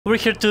We're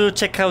here to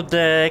check out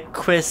the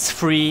Quest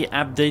 3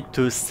 update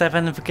to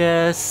 7th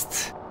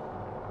guest,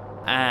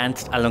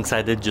 and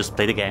alongside it just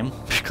play the game,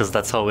 because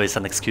that's always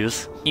an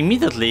excuse.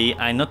 Immediately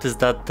I noticed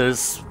that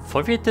there's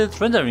foveated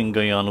rendering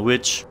going on,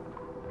 which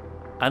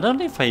I don't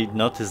know if I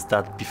noticed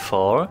that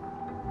before,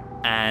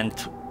 and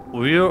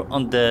we're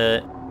on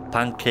the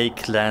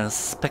pancake lens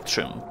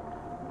spectrum.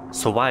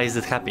 So why is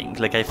it happening?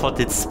 Like, I thought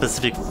it's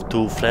specific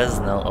to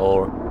Fresnel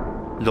or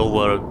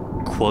lower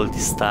quality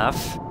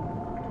stuff.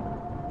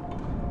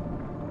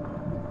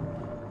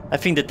 I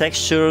think the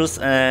textures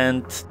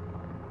and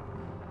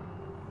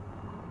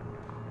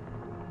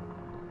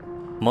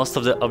most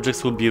of the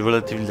objects will be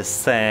relatively the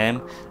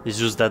same. It's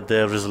just that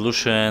the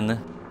resolution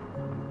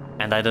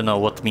and I don't know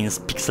what means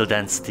pixel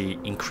density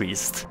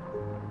increased.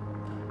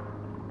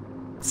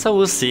 So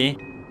we'll see.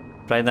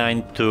 Right now I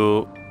need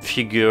to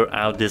figure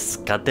out this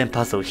goddamn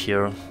puzzle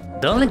here.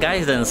 The only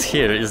guidance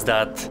here is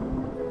that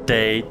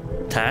they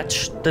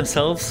touch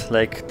themselves,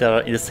 like they're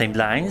in the same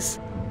lines,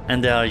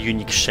 and they are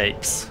unique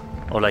shapes.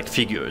 Or like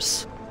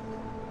figures.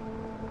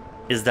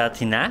 Is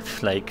that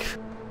enough? Like,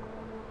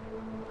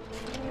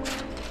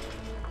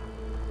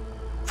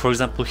 for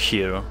example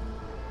here.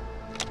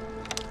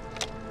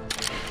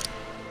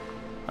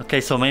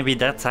 Okay, so maybe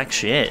that's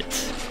actually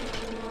it.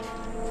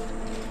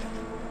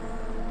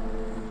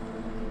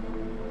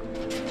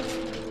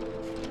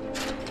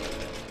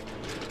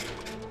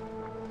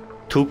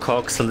 Two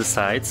cogs on the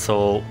side,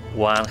 so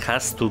one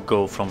has to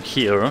go from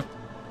here.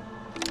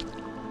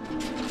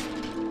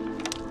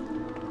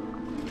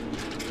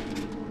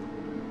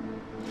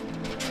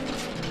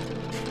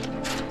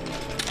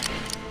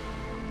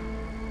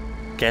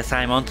 Guess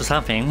I'm onto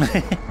something.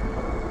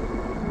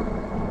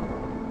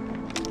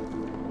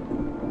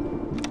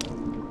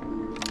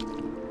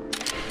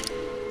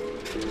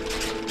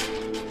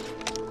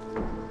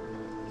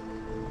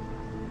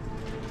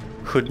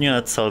 Who knew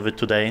I'd solve it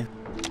today?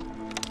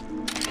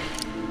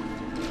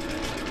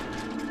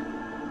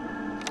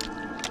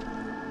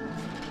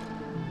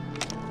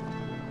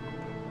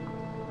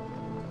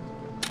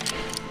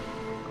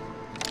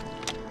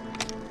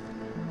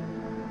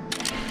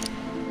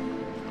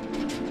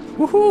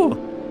 Woohoo!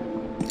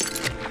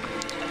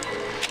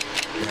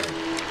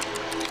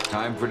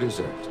 Time for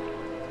dessert.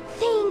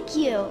 Thank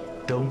you.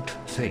 Don't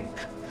think.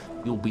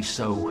 You'll be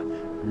so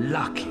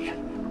lucky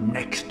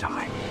next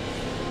time.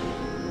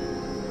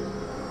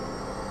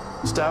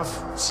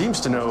 Staff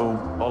seems to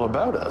know all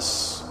about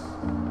us.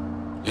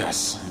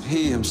 Yes, and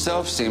he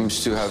himself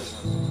seems to have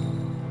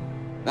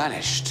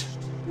vanished.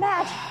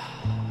 Ned,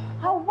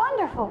 how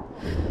wonderful.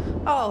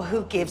 Oh,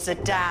 who gives a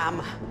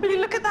damn? Will you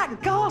look at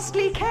that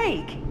ghastly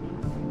cake?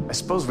 I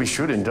suppose we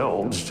should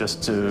indulge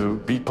just to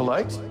be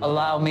polite.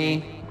 Allow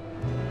me.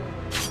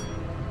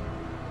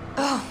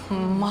 Oh,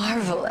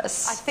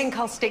 marvelous. I think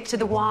I'll stick to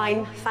the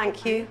wine,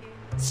 thank you.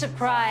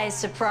 Surprise,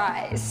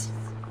 surprise.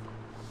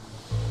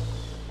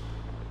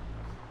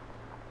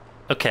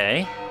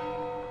 Okay.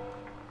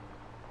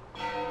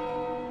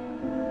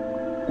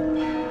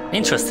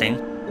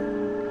 Interesting.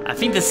 I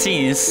think the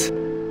scenes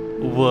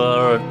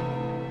were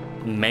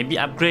maybe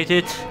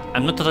upgraded.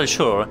 I'm not totally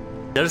sure.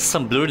 There's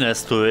some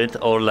blurriness to it,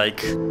 or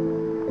like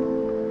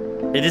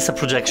it is a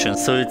projection,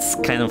 so it's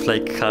kind of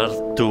like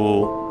hard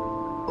to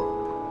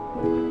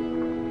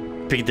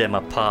pick them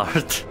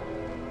apart.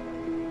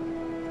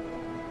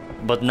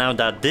 But now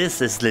that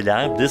this is lit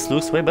up, this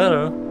looks way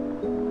better.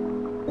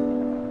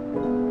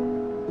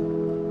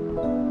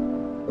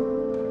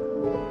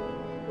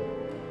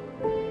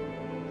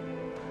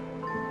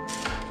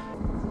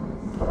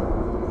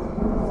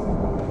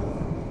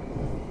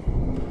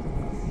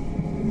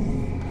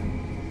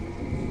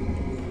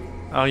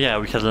 Oh yeah,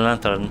 we had a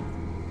lantern.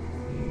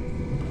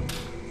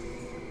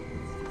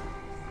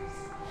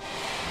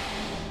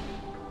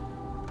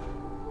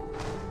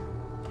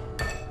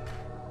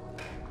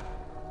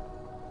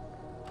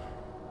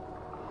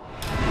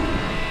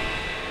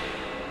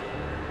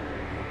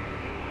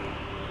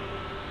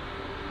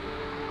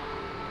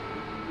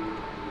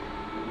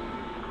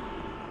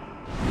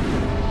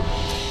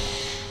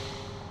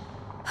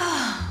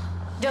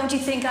 Don't you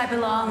think I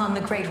belong on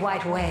the Great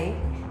White Way?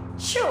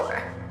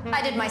 Sure.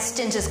 I did my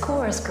stint as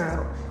chorus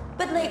girl,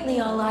 but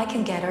lately all I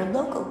can get are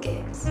local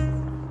gigs.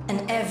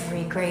 And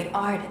every great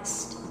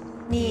artist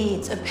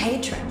needs a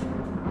patron.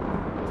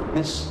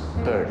 Miss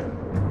Bird,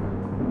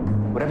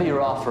 whatever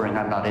you're offering,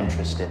 I'm not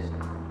interested.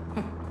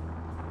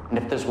 And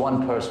if there's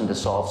one person to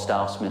solve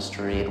Stauf's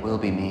mystery, it will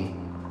be me.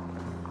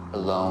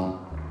 Alone.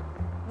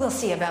 We'll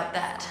see about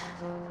that.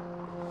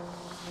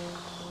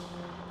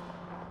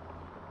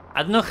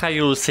 I don't know how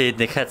you'll see it in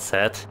the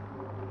headset.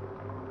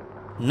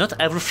 Not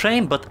every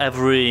frame, but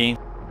every,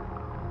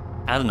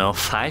 I don't know,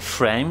 5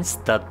 frames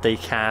that they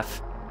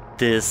have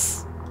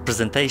this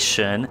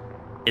presentation,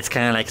 it's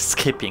kind of like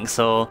skipping,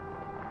 so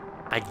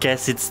I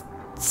guess it's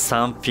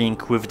something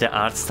with the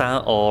art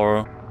style,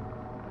 or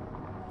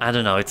I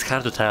don't know, it's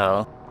hard to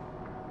tell.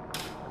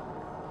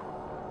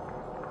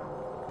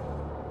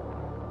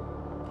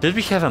 Did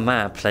we have a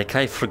map? Like,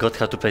 I forgot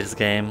how to play this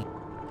game.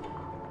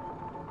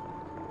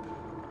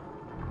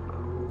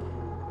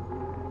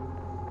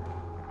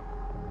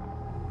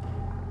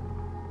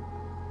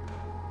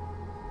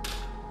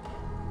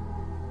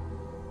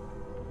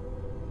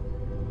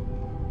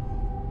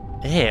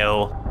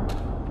 Ew.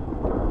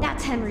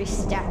 That's Henry's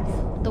staff,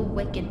 the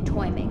wicked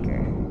toy maker.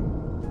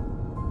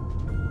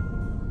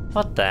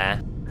 What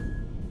the?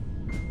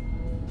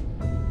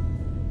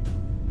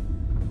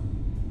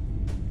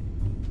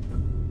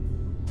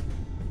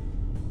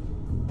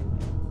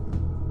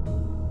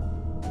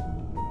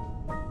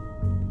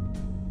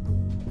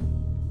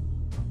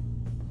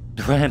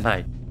 Where am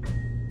I?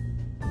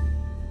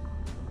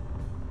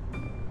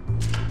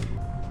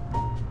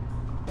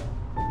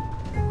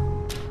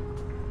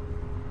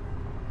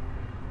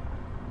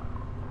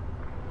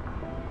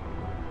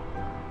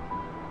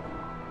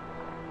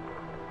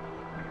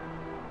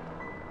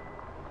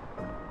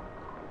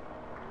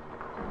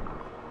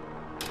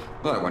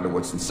 Well, I wonder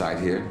what's inside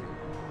here.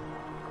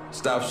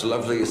 Staff's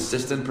lovely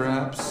assistant,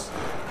 perhaps?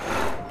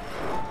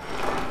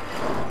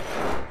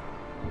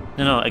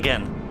 No,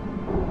 again.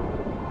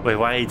 Wait,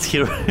 why it's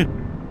here?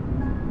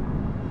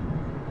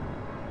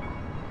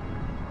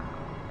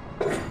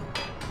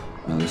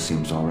 Well, this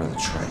seems all rather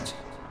trite.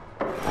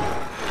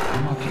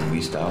 I'm not kidding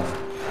me, Staff.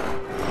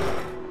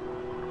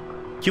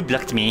 You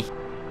blocked me.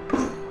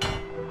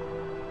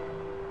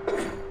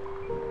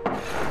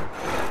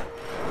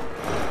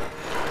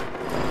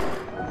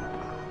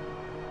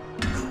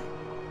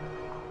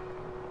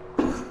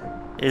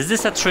 Is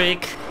this a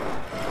trick?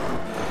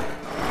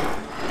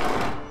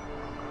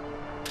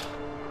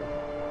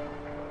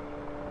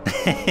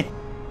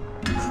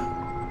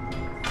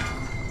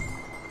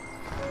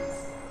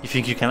 You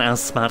think you can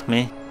outsmart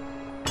me?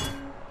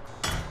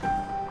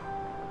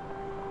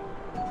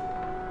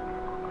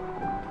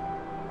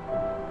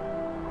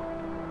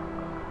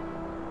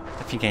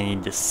 I think I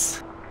need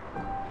this.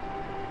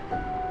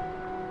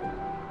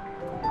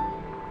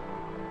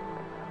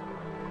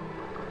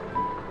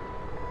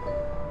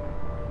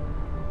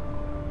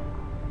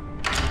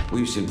 Well,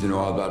 you seem to know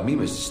all about me,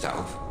 Mr.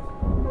 Staff.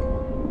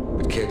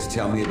 But care to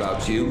tell me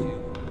about you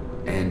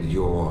and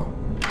your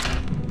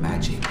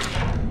magic?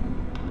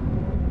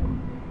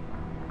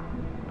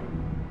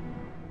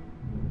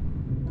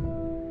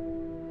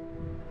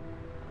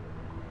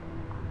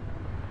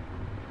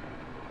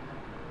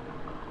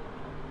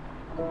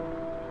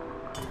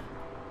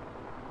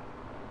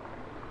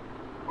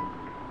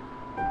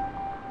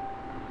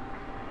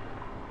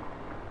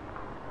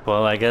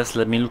 Well, I guess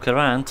let me look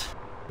around.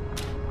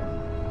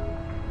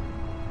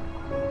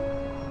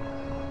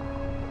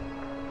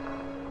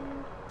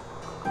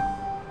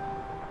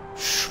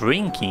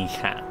 Shrinking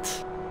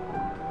hat.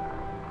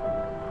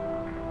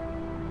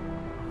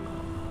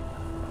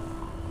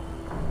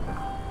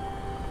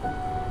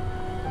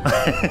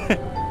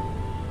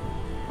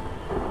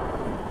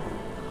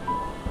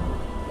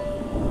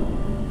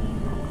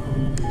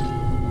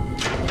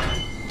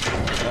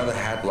 Another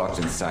hat locked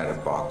inside a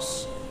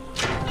box.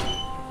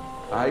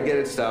 I get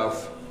it,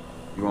 Staff.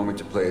 You want me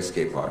to play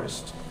escape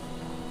artist.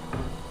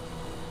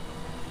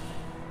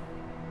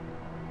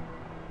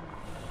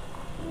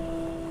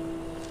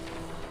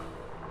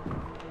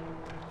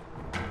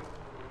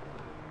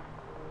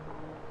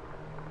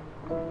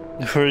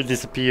 Where did it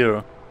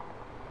disappear?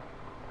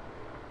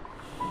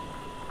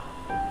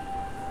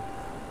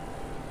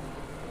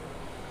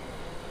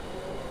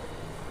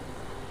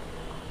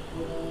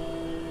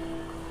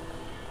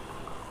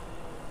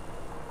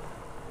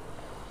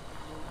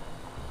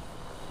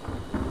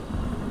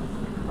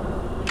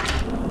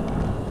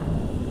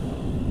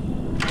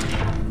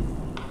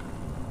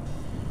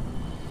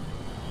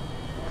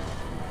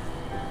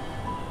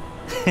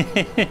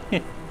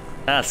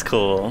 That's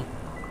cool.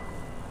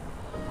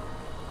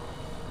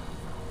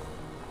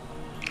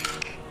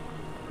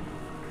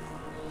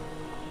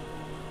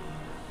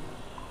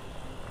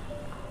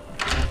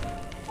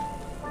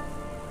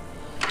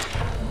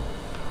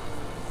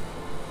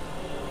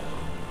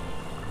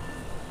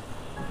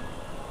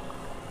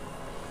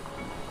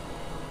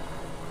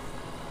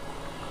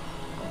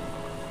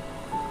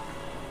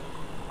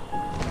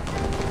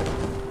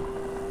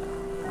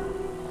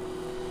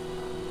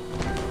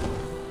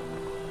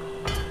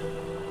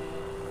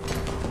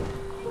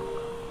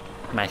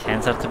 My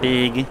hands are too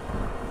big.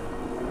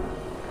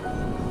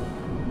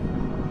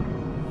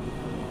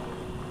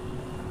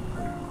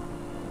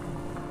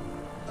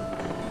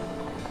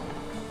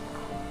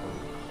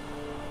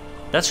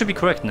 That should be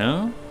correct,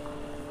 no?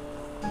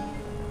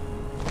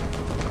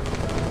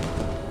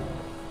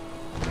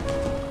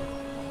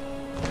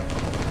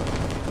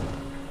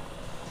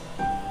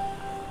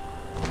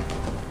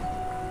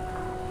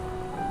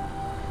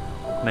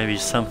 Maybe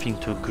something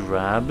to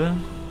grab?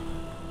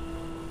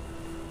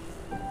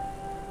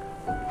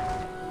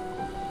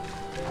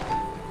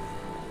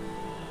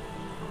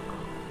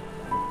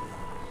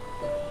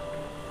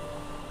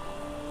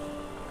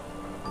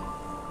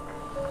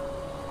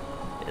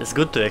 It's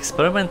good to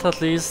experiment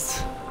at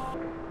least.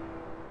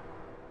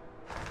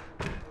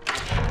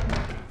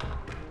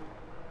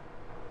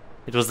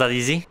 It was that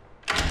easy?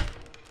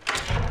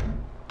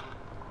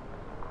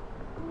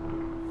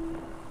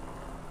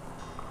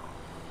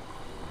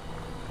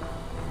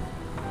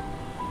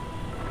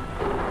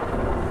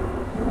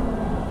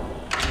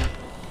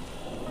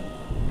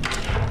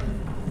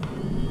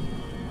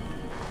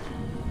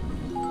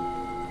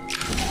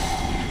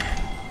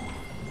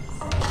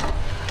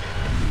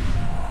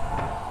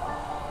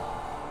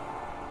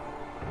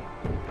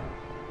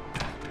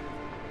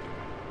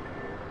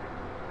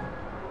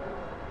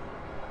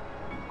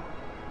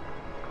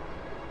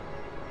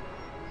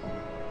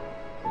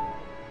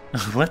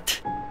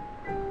 What?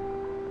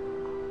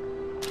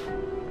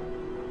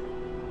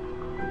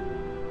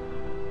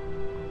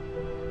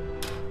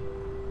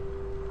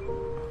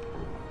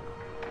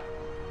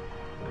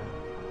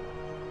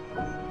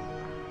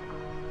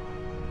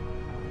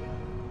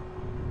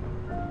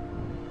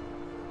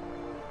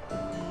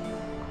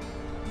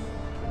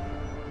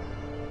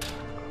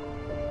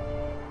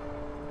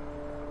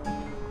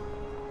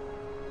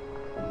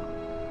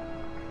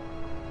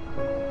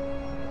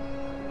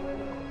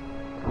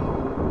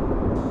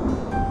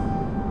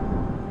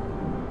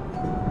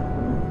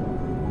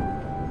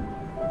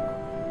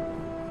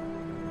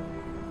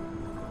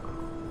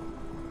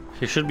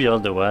 He should be all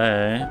the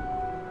way.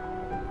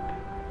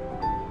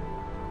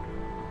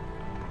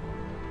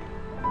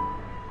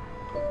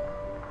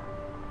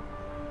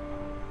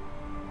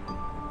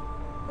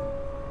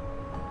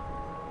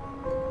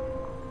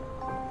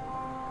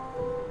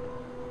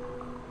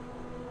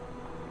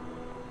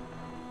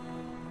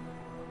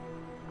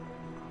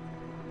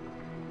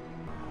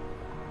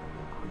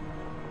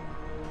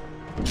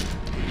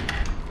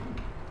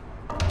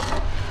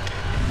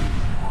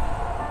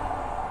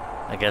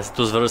 I guess it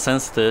was very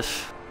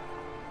sensitive.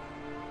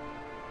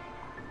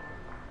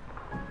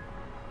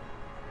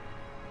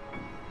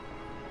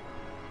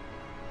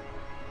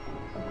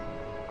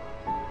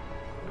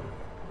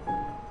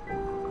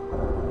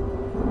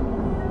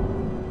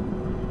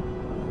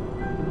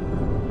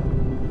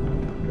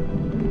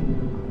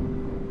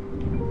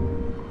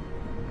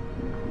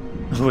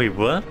 Wait,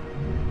 what?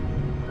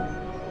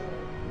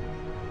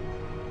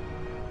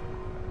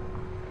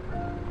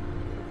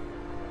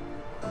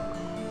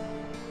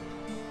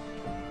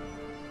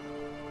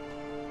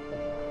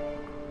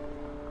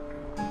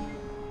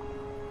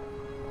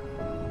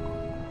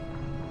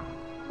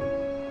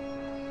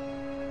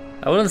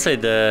 I wouldn't say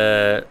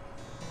the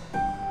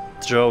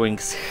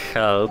drawings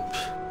help.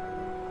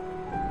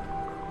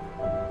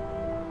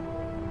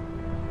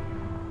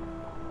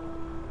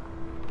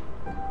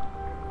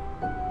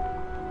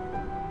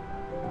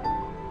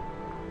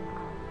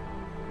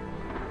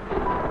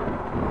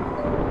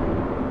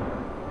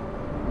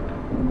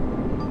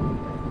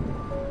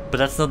 But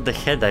that's not the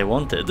head I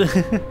wanted.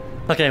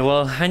 Okay,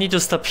 well, I need to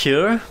stop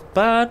here,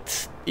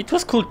 but it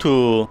was cool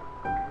to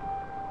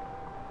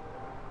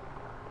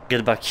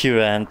get back here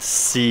and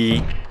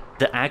see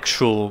the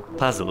actual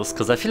puzzles,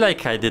 because I feel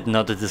like I did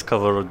not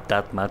discover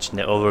that much in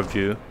the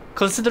overview.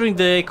 Considering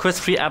the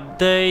Quest 3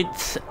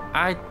 update,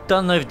 I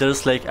don't know if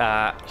there's like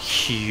a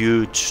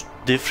huge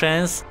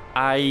difference.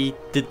 I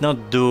did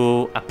not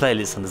do a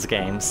playlist on this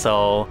game,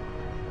 so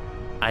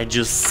I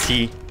just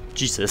see,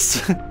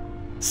 Jesus,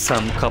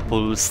 some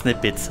couple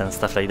snippets and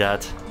stuff like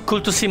that.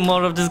 Cool to see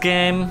more of this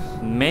game.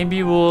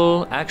 Maybe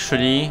we'll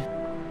actually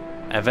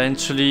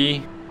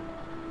eventually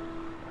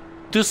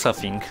do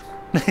something.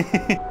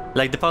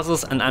 Like the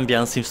puzzles and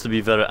ambience seems to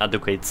be very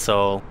adequate,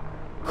 so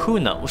who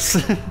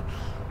knows.